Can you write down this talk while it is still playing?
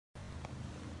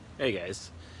Hey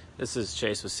guys, this is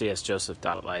Chase with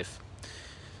csjoseph.life.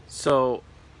 So,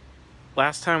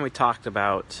 last time we talked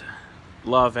about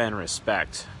love and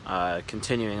respect,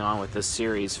 continuing on with this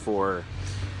series for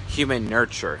human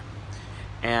nurture.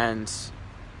 And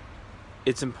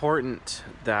it's important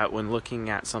that when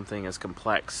looking at something as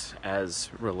complex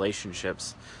as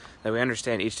relationships, that we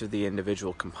understand each of the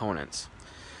individual components.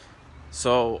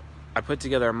 So, I put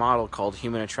together a model called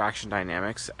Human Attraction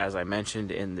Dynamics, as I mentioned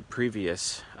in the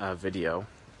previous video,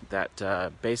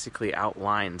 that basically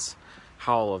outlines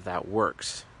how all of that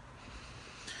works.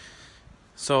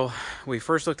 So we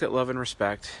first looked at love and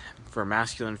respect for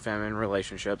masculine-feminine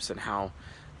relationships and how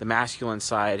the masculine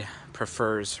side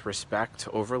prefers respect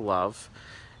over love,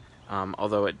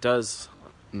 although it does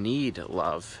need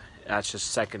love. That's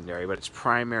just secondary, but its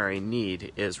primary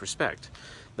need is respect.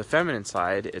 The feminine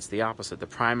side, it's the opposite. The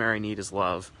primary need is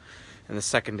love, and the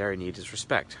secondary need is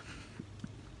respect.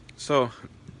 So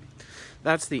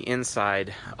that's the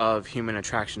inside of human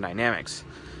attraction dynamics.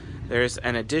 There's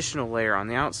an additional layer on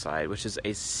the outside, which is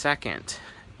a second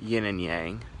yin and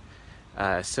yang,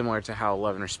 similar to how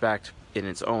love and respect in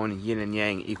its own yin and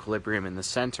yang equilibrium in the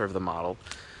center of the model.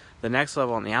 The next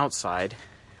level on the outside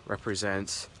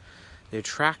represents the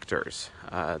attractors,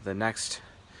 the next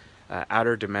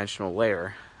outer dimensional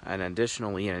layer, an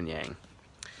additional yin and yang.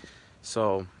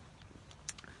 So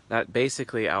that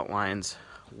basically outlines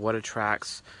what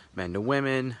attracts men to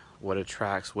women, what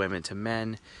attracts women to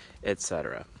men,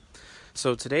 etc.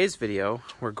 So today's video,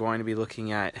 we're going to be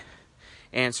looking at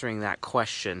answering that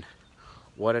question,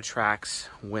 what attracts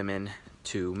women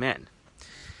to men?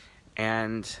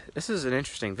 And this is an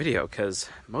interesting video because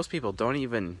most people don't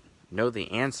even know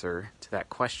the answer to that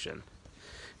question.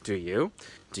 Do you?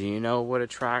 Do you know what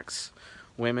attracts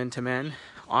women to men?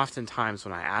 Oftentimes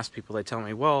when I ask people, they tell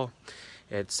me, well,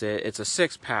 it's a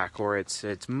six-pack, or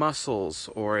it's muscles,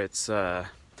 or it's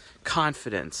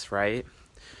confidence, right?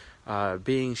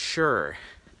 Being sure.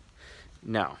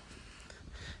 No,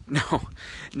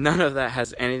 none of that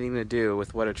has anything to do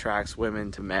with what attracts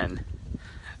women to men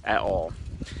at all.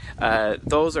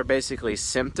 Those are basically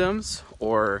symptoms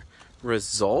or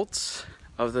results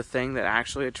of the thing that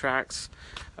actually attracts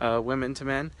women to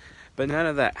men, but none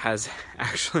of that has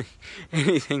actually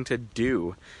anything to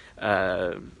do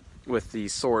with the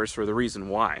source or the reason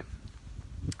why.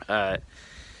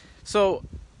 So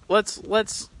let's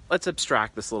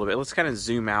abstract this a little bit. Let's kind of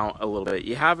zoom out a little bit.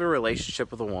 You have a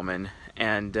relationship with a woman,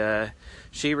 and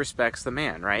she respects the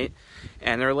man, right?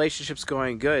 And the relationship's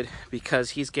going good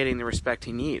because he's getting the respect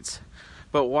he needs.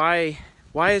 But why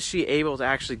is she able to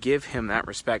actually give him that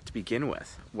respect to begin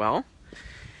with? Well,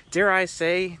 dare I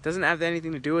say, doesn't have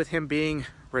anything to do with him being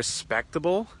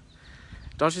respectable.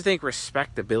 Don't you think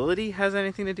respectability has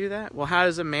anything to do with that? Well, how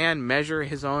does a man measure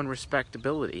his own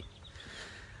respectability?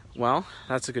 Well,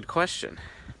 that's a good question.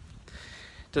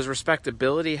 Does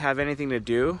respectability have anything to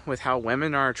do with how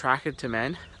women are attracted to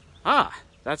men?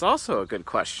 That's also a good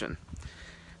question.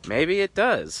 Maybe it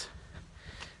does.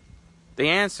 The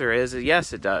answer is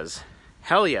yes, it does.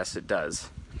 Hell yes, it does.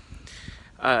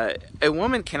 A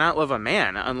woman cannot love a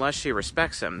man unless she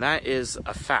respects him. That is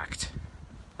a fact.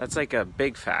 That's like a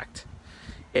big fact.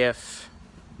 If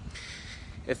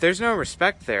there's no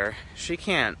respect there, she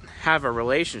can't have a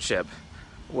relationship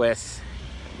with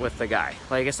the guy.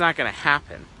 Like, it's not going to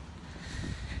happen.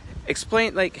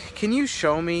 Can you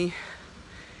show me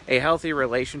a healthy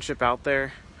relationship out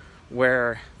there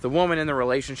where the woman in the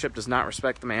relationship does not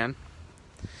respect the man?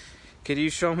 Could you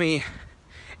show me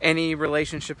any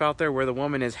relationship out there where the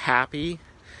woman is happy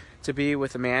to be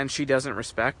with a man she doesn't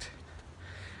respect?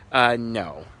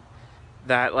 No.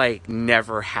 That,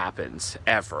 never happens,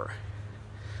 ever.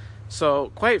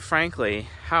 So, quite frankly,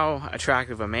 how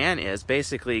attractive a man is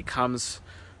basically comes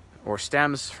or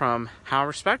stems from how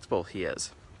respectable he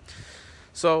is.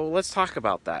 So, let's talk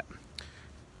about that.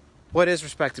 What is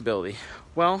respectability?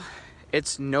 Well,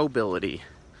 it's nobility.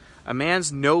 A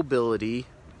man's nobility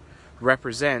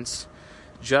represents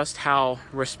just how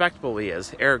respectable he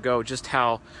is, ergo, just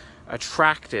how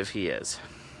attractive he is.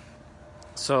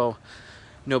 So,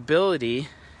 nobility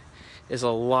is a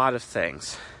lot of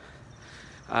things.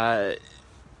 The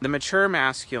mature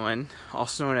masculine,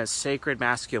 also known as sacred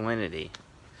masculinity,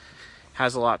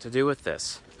 has a lot to do with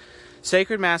this.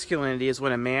 Sacred masculinity is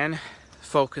when a man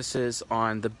focuses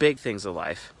on the big things of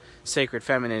life. Sacred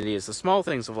femininity is the small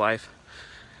things of life,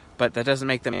 but that doesn't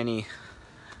make them any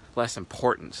less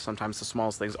important. Sometimes the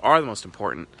smallest things are the most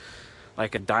important.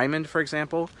 Like a diamond, for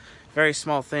example, very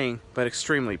small thing, but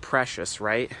extremely precious,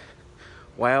 right?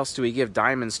 Why else do we give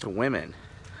diamonds to women?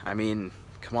 I mean,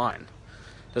 come on.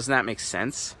 Doesn't that make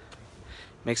sense?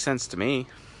 Makes sense to me.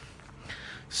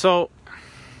 So,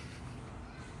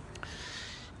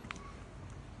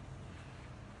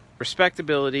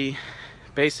 respectability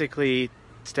basically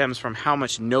stems from how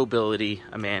much nobility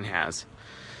a man has.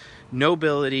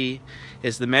 Nobility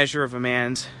is the measure of a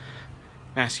man's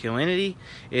masculinity,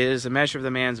 is a measure of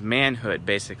the man's manhood,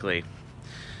 basically.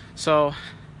 So,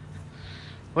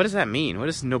 what does that mean? What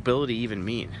does nobility even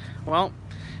mean? Well,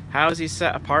 how is he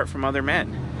set apart from other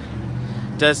men?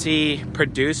 Does he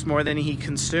produce more than he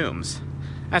consumes?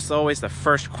 That's always the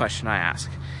first question I ask.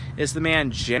 Is the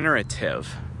man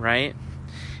generative, right?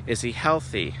 Is he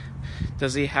healthy?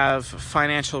 Does he have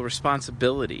financial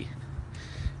responsibility?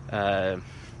 Does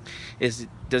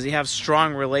he have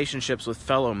strong relationships with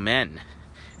fellow men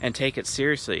and take it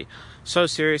seriously? So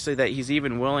seriously that he's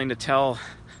even willing to tell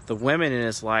the women in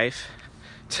his life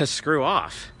to screw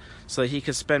off so that he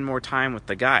can spend more time with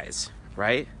the guys,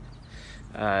 right?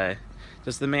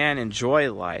 Does the man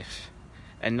enjoy life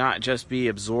and not just be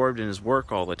absorbed in his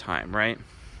work all the time, right?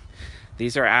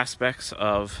 These are aspects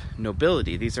of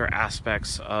nobility. These are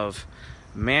aspects of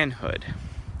manhood,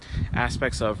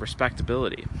 aspects of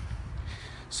respectability.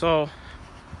 So,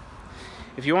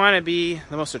 if you want to be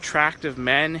the most attractive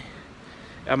men,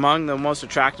 among the most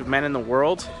attractive men in the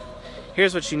world,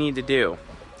 here's what you need to do.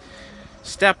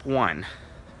 Step 1,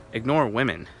 ignore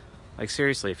women. Like,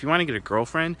 seriously, if you want to get a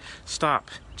girlfriend, stop.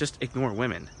 Just ignore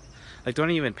women. Like,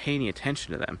 don't even pay any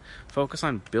attention to them. Focus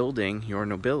on building your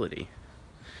nobility.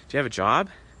 Do you have a job?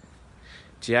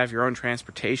 Do you have your own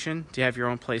transportation? Do you have your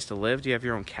own place to live? Do you have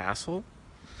your own castle?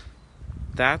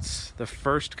 That's the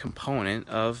first component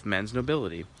of men's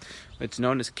nobility. It's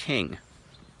known as king.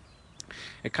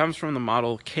 It comes from the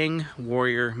model king,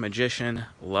 warrior, magician,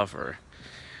 lover,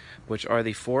 which are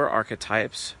the 4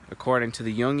 archetypes according to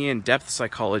the Jungian depth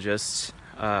psychologists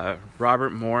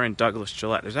Robert Moore and Douglas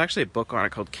Gillette. There's actually a book on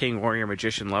it called King, Warrior,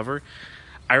 Magician, Lover.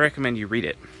 I recommend you read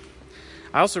it.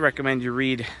 I also recommend you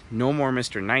read No More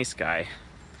Mr. Nice Guy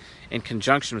in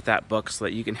conjunction with that book so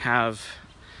that you can have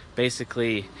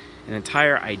basically an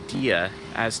entire idea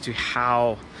as to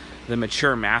how the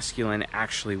mature masculine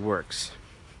actually works.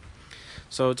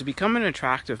 So to become an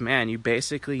attractive man, you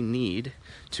basically need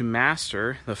to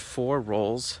master the 4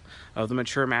 roles of the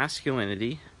mature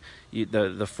masculinity,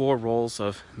 the 4 roles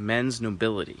of men's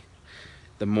nobility.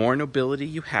 The more nobility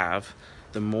you have,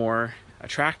 the more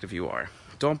attractive you are.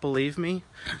 Don't believe me?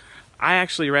 I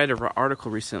actually read an article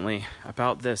recently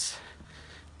about this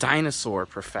dinosaur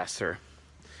professor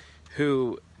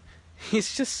who,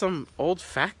 he's just some old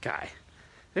fat guy.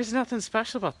 There's nothing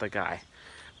special about the guy.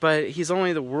 But he's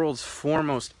only the world's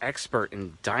foremost expert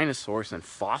in dinosaurs and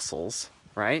fossils,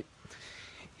 right?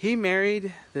 He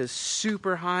married this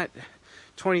super hot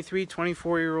 23,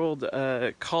 24-year-old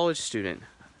college student.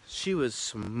 She was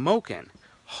smoking.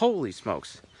 Holy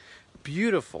smokes.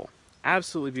 Beautiful.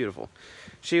 Absolutely beautiful.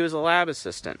 She was a lab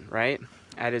assistant, right?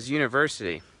 At his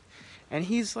university. And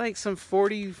he's like some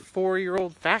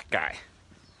 44-year-old fat guy.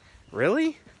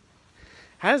 Really?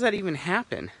 How does that even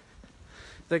happen?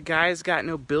 The guy's got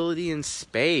nobility in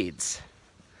spades.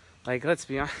 Like, let's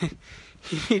be honest.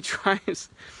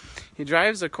 He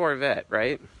drives a Corvette,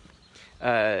 right?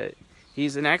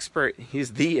 He's an expert.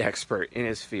 He's the expert in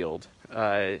his field.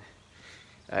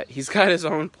 He's got his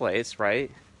own place,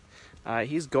 right?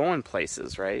 He's going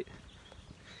places, right?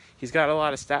 He's got a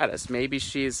lot of status. Maybe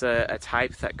she's a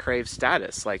type that craves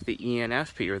status, like the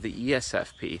ENFP or the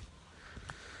ESFP.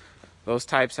 Those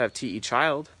types have TE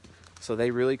child, so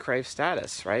they really crave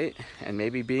status, right? And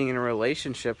maybe being in a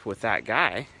relationship with that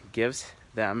guy gives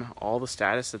them all the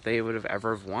status that they would have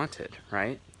ever wanted,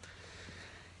 right?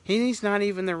 He's not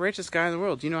even the richest guy in the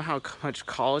world. Do you know how much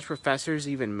college professors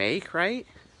even make, right?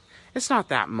 It's not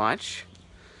that much.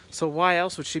 So why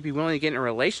else would she be willing to get in a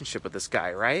relationship with this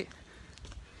guy, right?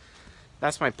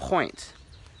 That's my point.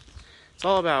 It's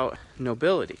all about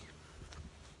nobility.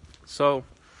 So,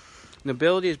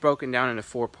 nobility is broken down into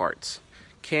 4 parts.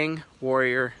 King,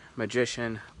 warrior,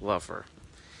 magician, lover.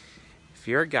 If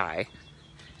you're a guy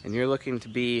and you're looking to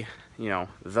be,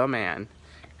 the man,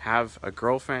 have a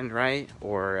girlfriend, right?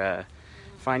 Or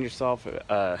find yourself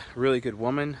a really good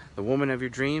woman, the woman of your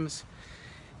dreams,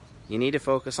 you need to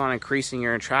focus on increasing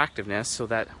your attractiveness so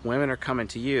that women are coming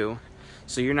to you,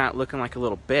 so you're not looking like a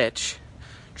little bitch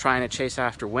trying to chase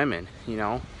after women,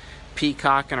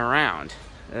 peacocking around.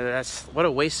 That's what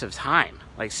a waste of time.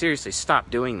 Like, seriously,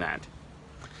 stop doing that.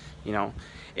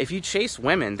 If you chase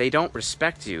women, they don't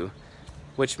respect you,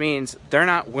 which means they're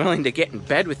not willing to get in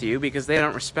bed with you because they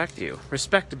don't respect you.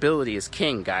 Respectability is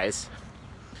king, guys.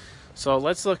 So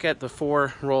let's look at the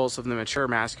 4 roles of the mature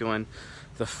masculine,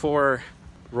 the 4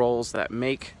 roles that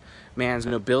make man's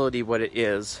nobility what it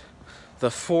is,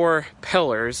 the 4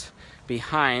 pillars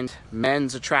behind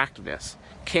men's attractiveness: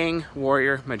 king,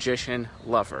 warrior, magician,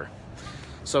 lover.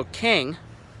 So king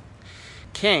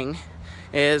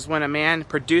is when a man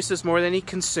produces more than he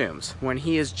consumes, when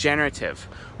he is generative,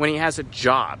 when he has a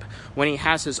job, when he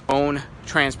has his own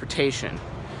transportation,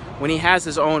 when he has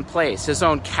his own place, his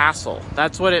own castle.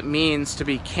 That's what it means to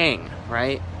be king,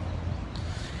 right?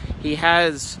 He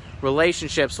has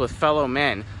relationships with fellow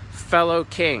men, fellow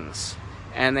kings,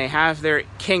 and they have their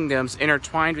kingdoms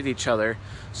intertwined with each other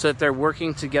so that they're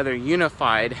working together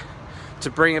unified to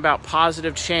bring about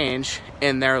positive change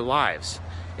in their lives.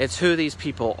 It's who these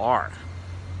people are.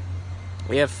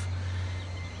 We have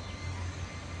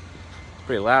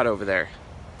pretty loud over there.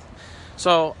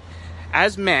 So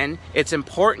as men, it's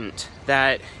important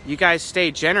that you guys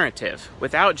stay generative.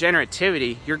 Without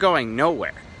generativity, you're going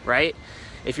nowhere, right?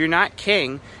 If you're not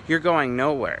king, you're going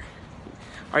nowhere.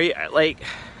 Are you like,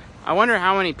 I wonder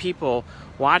how many people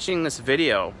watching this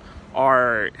video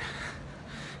are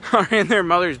in their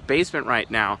mother's basement right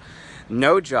now,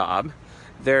 no job.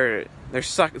 They're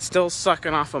still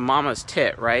sucking off of mama's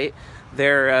tit, right?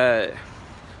 They're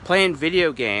playing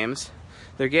video games.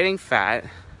 They're getting fat,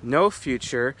 no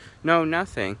future, no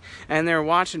nothing, and they're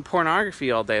watching pornography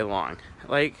all day long.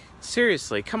 Like,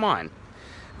 seriously, come on.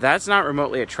 That's not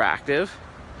remotely attractive.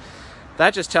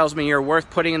 That just tells me you're worth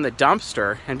putting in the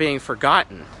dumpster and being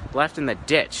forgotten, left in the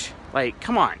ditch. Like,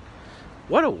 come on.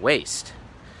 What a waste.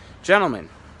 Gentlemen,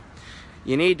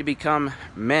 you need to become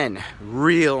men,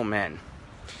 real men.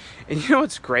 And you know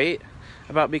what's great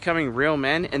about becoming real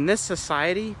men? In this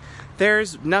society,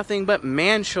 there's nothing but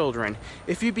man children.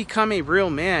 If you become a real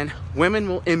man, women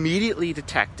will immediately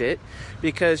detect it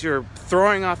because you're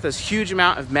throwing off this huge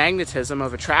amount of magnetism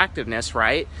of attractiveness,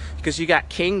 right? Because you got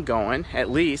king going,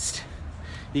 at least.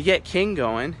 You get king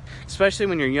going, especially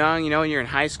when you're young, you know, you're in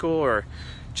high school or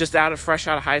just fresh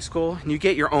out of high school, and you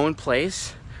get your own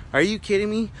place. Are you kidding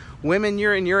me? Women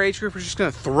in your age group are just gonna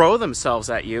throw themselves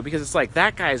at you because it's like,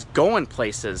 that guy's going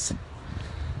places.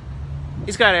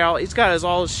 He's got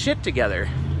all his shit together.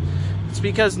 It's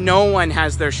because no one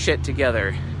has their shit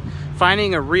together.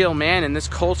 Finding a real man in this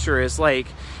culture is like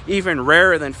even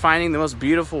rarer than finding the most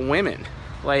beautiful women.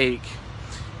 Like,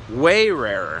 way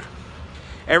rarer.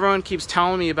 Everyone keeps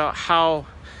telling me about how,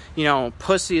 you know,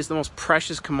 pussy is the most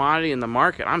precious commodity in the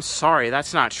market. I'm sorry,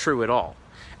 that's not true at all.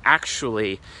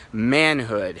 Actually,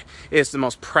 manhood is the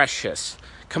most precious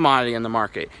commodity in the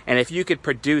market. And if you could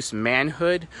produce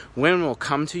manhood, women will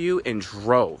come to you in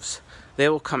droves. They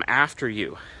will come after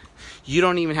you. You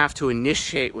don't even have to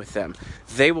initiate with them.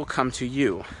 They will come to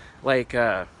you like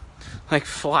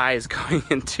flies going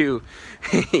into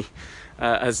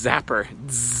a zapper.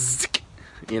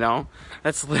 You know,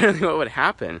 that's literally what would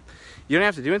happen. You don't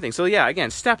have to do anything. So yeah,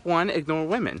 again, step 1, ignore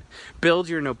women. Build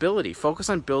your nobility. Focus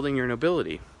on building your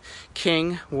nobility.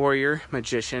 King, warrior,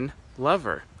 magician,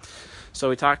 lover. So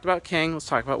we talked about king, let's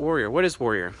talk about warrior. What is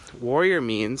warrior? Warrior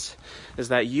means is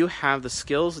that you have the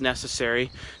skills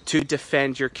necessary to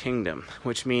defend your kingdom,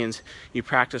 which means you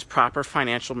practice proper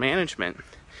financial management.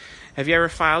 Have you ever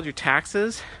filed your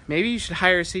taxes? Maybe you should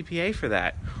hire a CPA for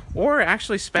that. Or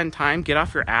actually spend time, get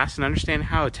off your ass, and understand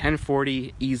how a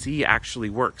 1040 EZ actually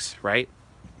works, right?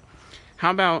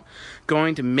 How about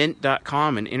going to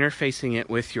mint.com and interfacing it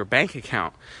with your bank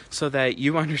account so that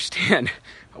you understand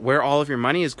where all of your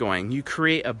money is going? You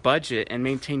create a budget and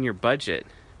maintain your budget.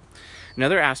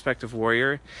 Another aspect of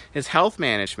warrior is health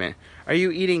management. Are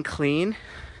you eating clean?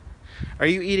 Are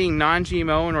you eating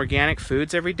non-GMO and organic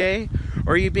foods every day?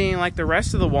 Or are you being like the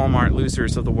rest of the Walmart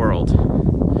losers of the world?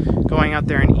 Going out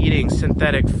there and eating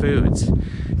synthetic foods,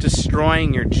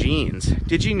 destroying your genes.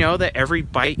 Did you know that every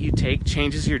bite you take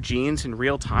changes your genes in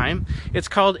real time? It's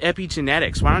called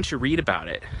epigenetics. Why don't you read about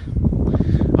it?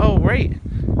 Oh, right.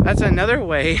 That's another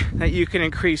way that you can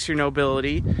increase your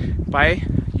nobility, by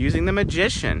using the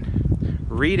magician.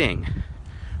 Reading.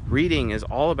 Reading is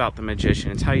all about the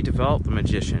magician. It's how you develop the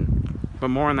magician. But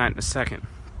more on that in a second.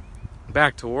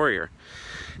 Back to warrior.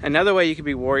 Another way you can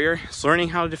be warrior is learning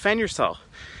how to defend yourself.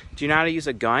 Do you know how to use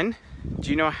a gun? Do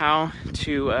you know how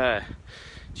to,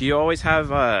 do you always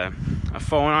have a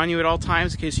phone on you at all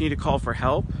times in case you need to call for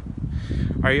help?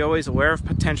 Are you always aware of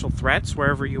potential threats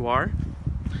wherever you are?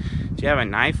 Do you have a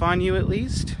knife on you at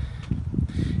least?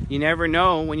 You never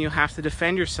know when you have to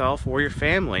defend yourself or your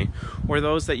family or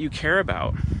those that you care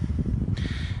about.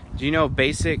 Do you know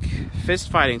basic fist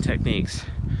fighting techniques?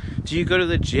 Do you go to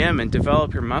the gym and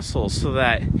develop your muscles so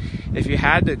that if you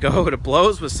had to go to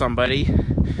blows with somebody,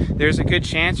 there's a good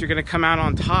chance you're going to come out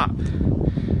on top?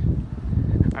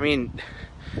 I mean,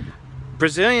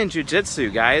 Brazilian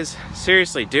Jiu-Jitsu, guys,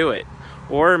 seriously, do it.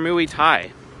 Or Muay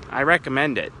Thai. I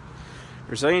recommend it.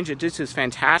 Brazilian Jiu-Jitsu is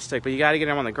fantastic, but you got to get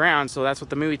them on the ground, so that's what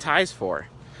the Muay Thai is for.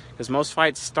 Because most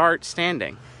fights start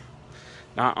standing,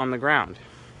 not on the ground.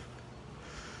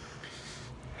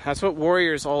 That's what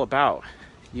Warrior is all about.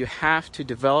 You have to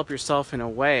develop yourself in a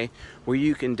way where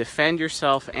you can defend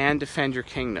yourself and defend your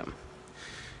kingdom.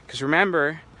 Because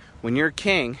remember, when you're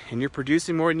king and you're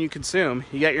producing more than you consume,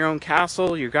 you got your own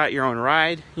castle, you got your own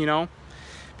ride, you know.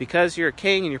 Because you're a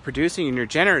king and you're producing and you're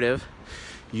generative,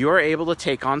 you're able to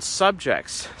take on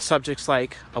subjects. Subjects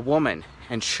like a woman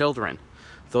and children.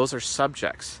 Those are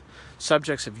subjects.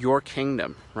 Subjects of your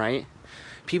kingdom, right?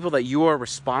 People that you are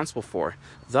responsible for.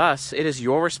 Thus, it is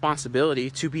your responsibility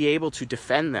to be able to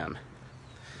defend them.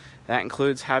 That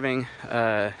includes having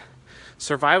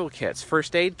survival kits,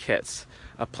 first aid kits,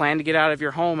 a plan to get out of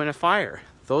your home in a fire.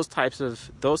 Those types of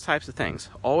things.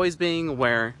 Always being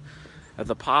aware of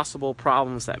the possible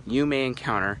problems that you may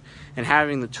encounter and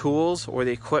having the tools or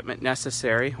the equipment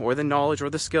necessary or the knowledge or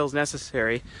the skills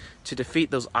necessary to defeat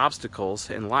those obstacles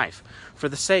in life for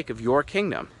the sake of your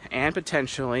kingdom and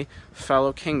potentially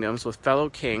fellow kingdoms with fellow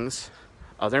kings,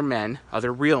 other men,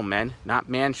 other real men, not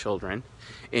man-children,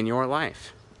 in your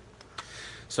life.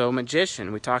 So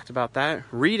magician, we talked about that.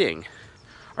 Reading.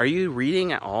 Are you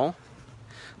reading at all?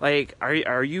 Like,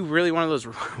 are you really one of those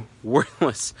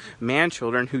worthless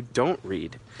man-children who don't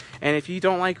read? And if you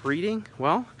don't like reading,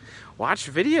 well,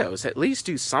 watch videos. At least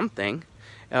do something.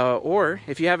 Or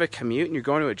if you have a commute and you're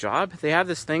going to a job, they have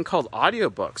this thing called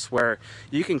audiobooks where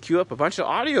you can queue up a bunch of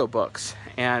audiobooks.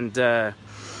 And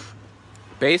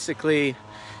basically,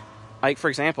 like for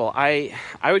example, I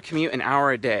would commute an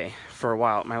hour a day for a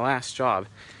while at my last job.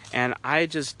 And I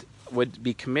just would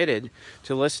be committed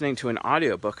to listening to an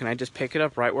audiobook, and I just pick it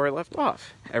up right where I left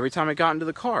off. Every time I got into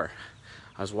the car,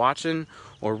 I was watching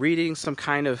or reading some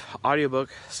kind of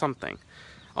audiobook, something.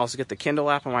 I also get the Kindle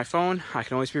app on my phone. I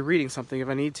can always be reading something if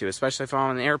I need to, especially if I'm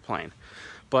on an airplane.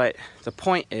 But the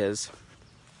point is,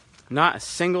 not a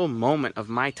single moment of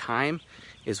my time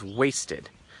is wasted.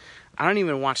 I don't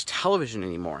even watch television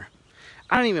anymore.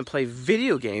 I don't even play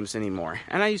video games anymore.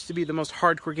 And I used to be the most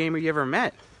hardcore gamer you ever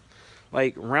met.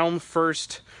 Like Realm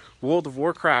First World of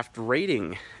Warcraft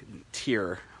rating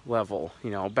tier level, you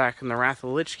know, back in the Wrath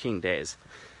of the Lich King days.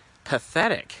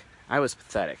 Pathetic. I was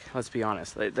pathetic, let's be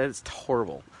honest. That's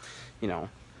horrible, you know.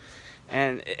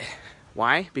 And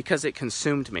why? Because it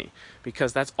consumed me.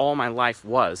 Because that's all my life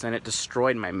was, and it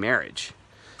destroyed my marriage.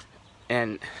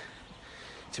 And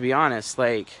to be honest,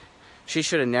 like, she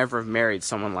should have never married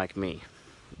someone like me.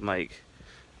 Like,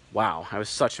 wow, I was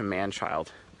such a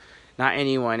man-child. Not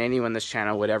anyone this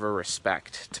channel would ever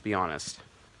respect, to be honest.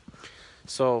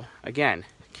 So, again,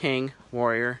 king,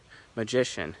 warrior,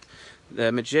 magician.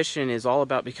 The magician is all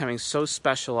about becoming so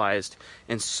specialized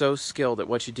and so skilled at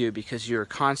what you do because you're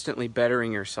constantly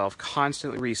bettering yourself,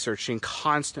 constantly researching,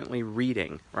 constantly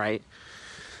reading, right?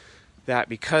 That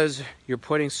because you're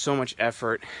putting so much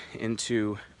effort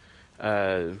into,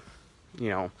 you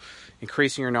know,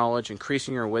 increasing your knowledge,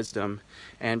 increasing your wisdom,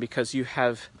 and because you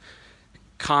have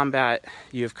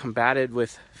combated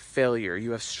with failure.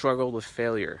 You have struggled with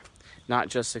failure, not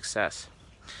just success.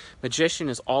 Magician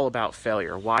is all about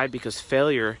failure. Why? Because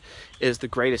failure is the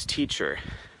greatest teacher.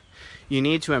 You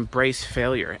need to embrace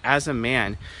failure. As a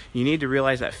man, you need to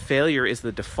realize that failure is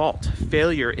the default.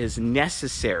 Failure is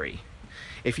necessary.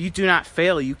 If you do not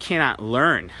fail, you cannot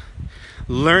learn.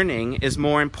 Learning is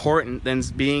more important than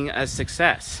being a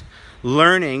success.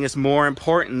 Learning is more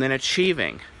important than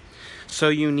achieving. So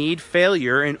you need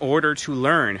failure in order to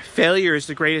learn. Failure is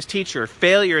the greatest teacher.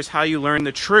 Failure is how you learn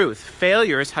the truth.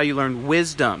 Failure is how you learn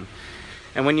wisdom.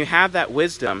 And when you have that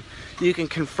wisdom, you can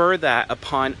confer that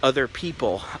upon other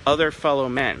people, other fellow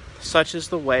men. Such is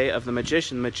the way of the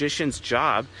magician. The magician's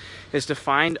job is to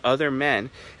find other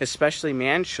men, especially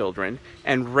man-children,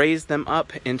 and raise them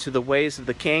up into the ways of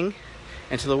the king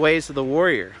and to the ways of the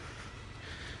warrior.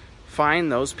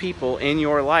 Find those people in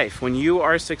your life. When you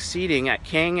are succeeding at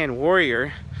king and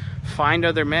warrior, find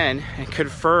other men and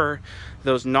confer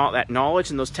that knowledge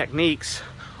and those techniques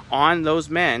on those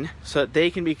men so that they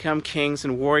can become kings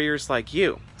and warriors like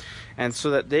you. And so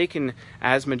that they can,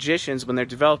 as magicians, when they're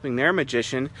developing their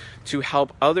magician, to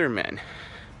help other men.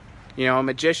 You know, a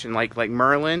magician like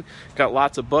Merlin, got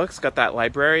lots of books, got that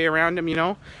library around him, you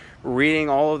know, reading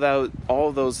all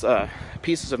of those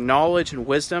pieces of knowledge and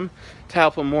wisdom to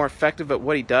help him more effective at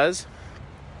what he does.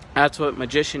 That's what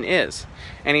magician is.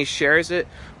 And he shares it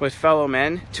with fellow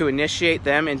men to initiate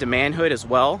them into manhood as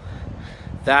well.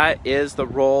 That is the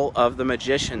role of the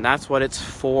magician. That's what it's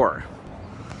for.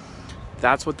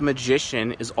 That's what the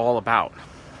magician is all about.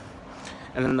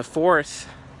 And then the fourth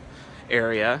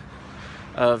area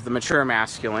of the mature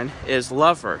masculine is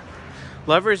lover.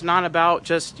 Lover is not about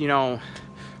just,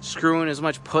 screwing as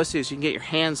much pussy as you can get your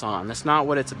hands on. That's not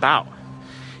what it's about.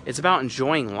 It's about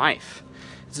enjoying life.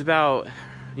 It's about,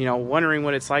 wondering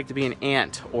what it's like to be an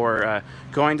ant, or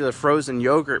going to the frozen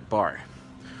yogurt bar,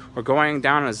 or going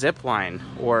down a zip line,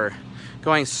 or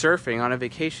going surfing on a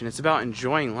vacation. It's about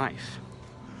enjoying life.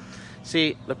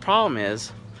 See, the problem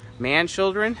is, man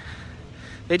children,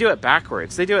 they do it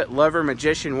backwards. They do it lover,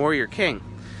 magician, warrior, king.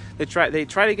 They try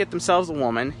to get themselves a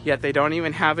woman, yet they don't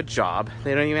even have a job.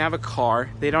 They don't even have a car.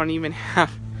 They don't even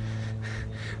have,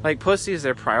 pussy is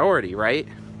their priority, right?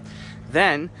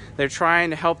 Then they're trying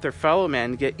to help their fellow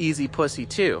men get easy pussy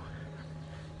too.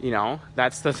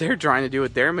 That's what they're trying to do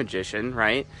with their magician,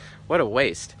 right? What a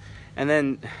waste. And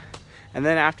then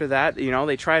after that,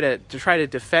 they try to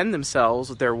defend themselves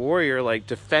with their warrior,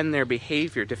 defend their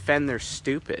behavior, defend their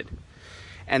stupid,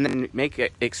 and then make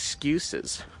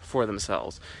excuses for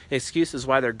themselves. Excuses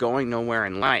why they're going nowhere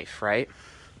in life, right?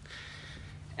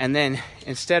 And then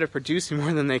instead of producing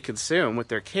more than they consume with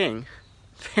their king,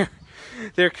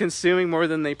 they're consuming more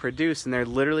than they produce, and they're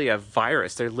literally a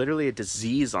virus. They're literally a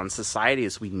disease on society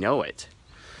as we know it.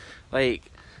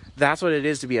 That's what it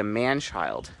is to be a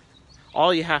man-child.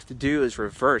 All you have to do is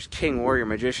reverse king, warrior,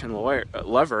 magician,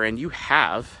 lover, and you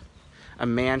have a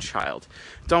man-child.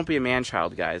 Don't be a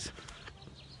man-child, guys.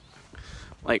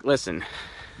 Listen,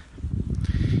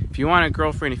 if you want a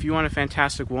girlfriend, if you want a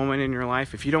fantastic woman in your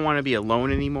life, if you don't want to be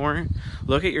alone anymore,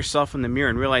 look at yourself in the mirror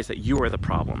and realize that you are the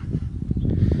problem.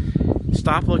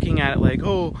 Stop looking at it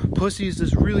oh, pussy is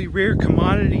this really rare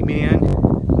commodity, man.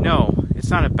 No, it's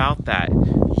not about that.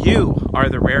 You are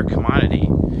the rare commodity.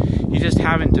 You just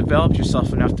haven't developed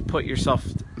yourself enough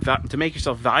to make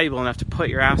yourself valuable enough to put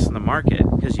your ass in the market,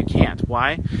 because you can't.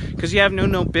 Why? Because you have no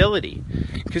nobility.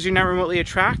 Because you're not remotely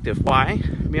attractive. Why?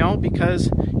 Because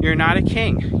you're not a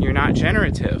king. You're not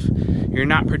generative. You're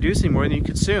not producing more than you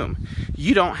consume.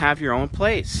 You don't have your own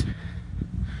place.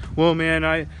 Well, man,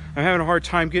 I'm having a hard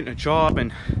time getting a job,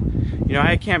 and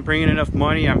I can't bring in enough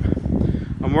money.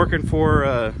 I'm working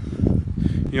for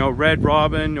Red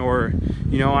Robin, or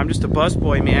I'm just a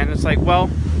busboy, man. It's well,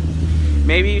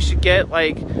 maybe you should get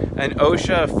an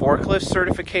OSHA forklift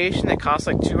certification that costs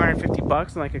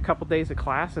 $250 and a couple days of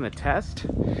class and a test,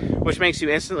 which makes you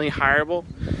instantly hireable.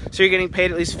 So you're getting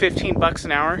paid at least $15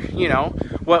 an hour.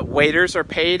 What waiters are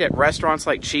paid at restaurants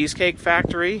like Cheesecake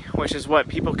Factory, which is what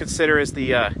people consider as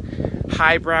the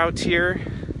highbrow tier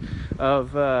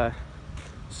of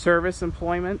service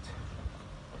employment.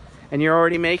 And you're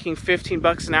already making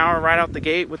 $15 an hour right out the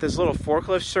gate with this little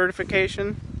forklift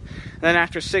certification. And then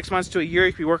after 6 months to a year,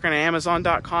 you could be working on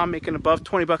Amazon.com, making above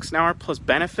 $20 an hour plus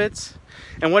benefits.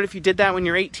 And what if you did that when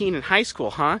you're 18 in high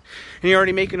school, huh? And you're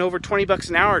already making over $20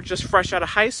 an hour just fresh out of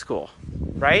high school,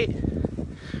 right?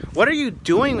 What are you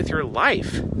doing with your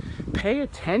life? Pay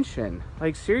attention.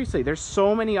 Seriously, there's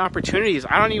so many opportunities.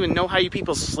 I don't even know how you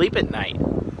people sleep at night.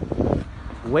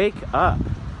 Wake up.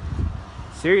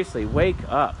 Seriously, wake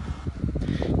up.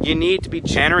 You need to be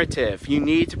generative. You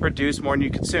need to produce more than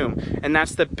you consume. And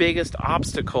that's the biggest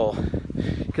obstacle,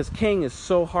 because king is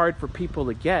so hard for people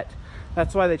to get.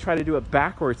 That's why they try to do it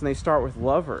backwards, and they start with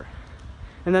lover.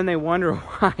 And then they wonder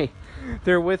why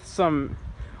they're with some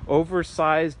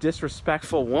oversized,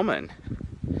 disrespectful woman.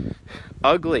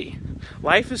 Ugly.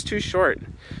 Life is too short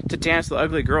to dance with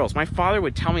ugly girls. My father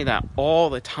would tell me that all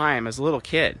the time as a little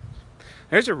kid.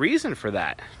 There's a reason for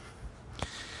that.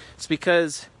 It's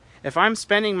because if I'm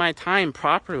spending my time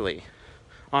properly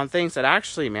on things that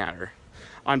actually matter,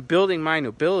 on building my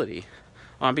nobility,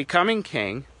 on becoming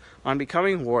king, on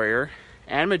becoming warrior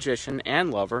and magician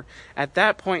and lover, at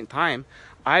that point in time,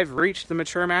 I've reached the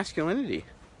mature masculinity.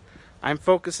 I'm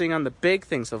focusing on the big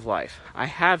things of life. I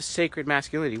have sacred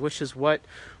masculinity, which is what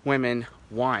women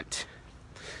want.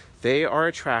 They are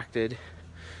attracted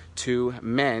to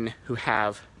men who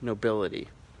have nobility.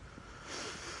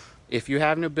 If you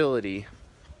have nobility,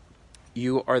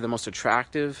 you are the most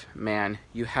attractive man.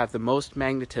 You have the most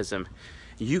magnetism.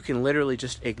 You can literally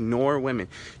just ignore women.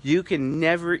 You can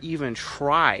never even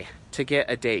try to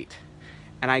get a date.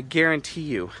 And I guarantee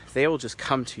you, they will just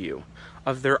come to you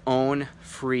of their own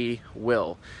free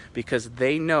will, because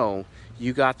they know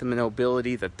you got the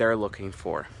nobility that they're looking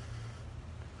for.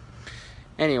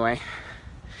 Anyway,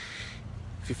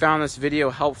 if you found this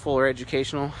video helpful or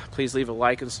educational, please leave a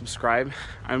like and subscribe.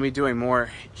 I'm going to be doing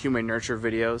more human nurture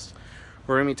videos.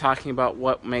 We're going to be talking about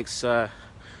what makes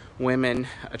women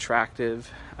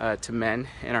attractive to men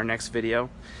in our next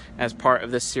video as part of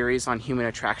this series on human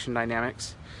attraction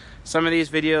dynamics. Some of these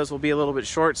videos will be a little bit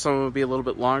short, some will be a little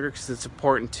bit longer, because it's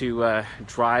important to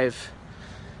drive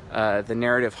the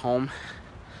narrative home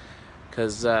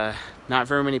because not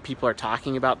very many people are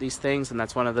talking about these things, and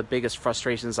that's one of the biggest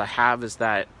frustrations I have, is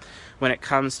that when it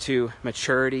comes to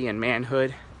maturity and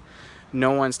manhood,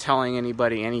 no one's telling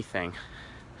anybody anything.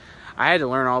 I had to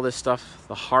learn all this stuff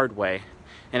the hard way,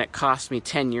 and it cost me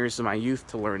 10 years of my youth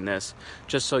to learn this,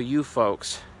 just so you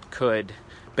folks could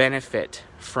benefit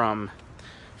from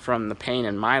the pain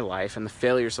in my life and the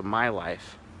failures of my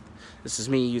life. This is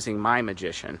me using my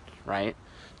magician, right,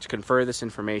 to confer this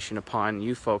information upon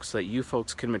you folks, so that you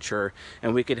folks can mature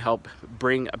and we could help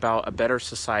bring about a better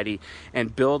society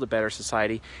and build a better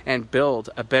society and build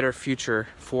a better future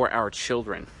for our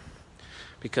children.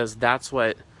 Because that's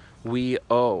what we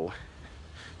owe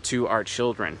to our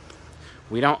children.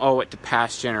 We don't owe it to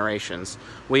past generations.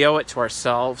 We owe it to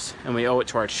ourselves, and we owe it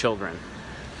to our children.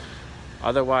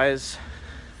 Otherwise,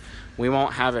 we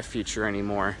won't have a future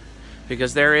anymore,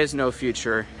 because there is no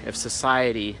future if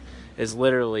society is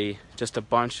literally just a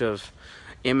bunch of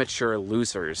immature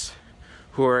losers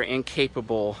who are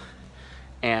incapable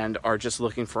and are just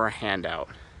looking for a handout.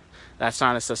 That's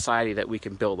not a society that we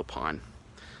can build upon.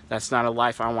 That's not a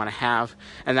life I want to have,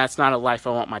 and that's not a life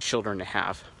I want my children to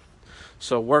have.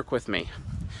 So work with me.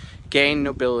 Gain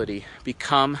nobility.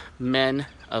 Become men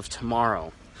of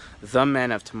tomorrow. The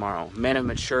men of tomorrow. Men of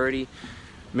maturity.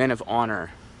 Men of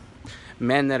honor.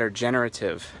 Men that are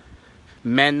generative.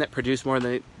 Men that produce more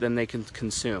than they can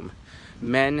consume.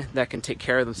 Men that can take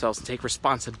care of themselves and take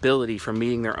responsibility for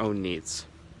meeting their own needs.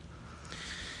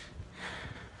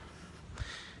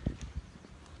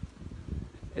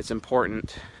 It's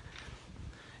important.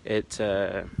 It's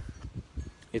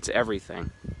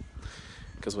everything.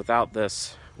 Because without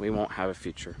this, we won't have a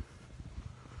future.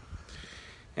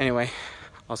 Anyway,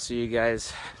 I'll see you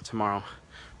guys tomorrow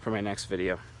for my next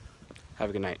video. Have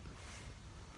a good night.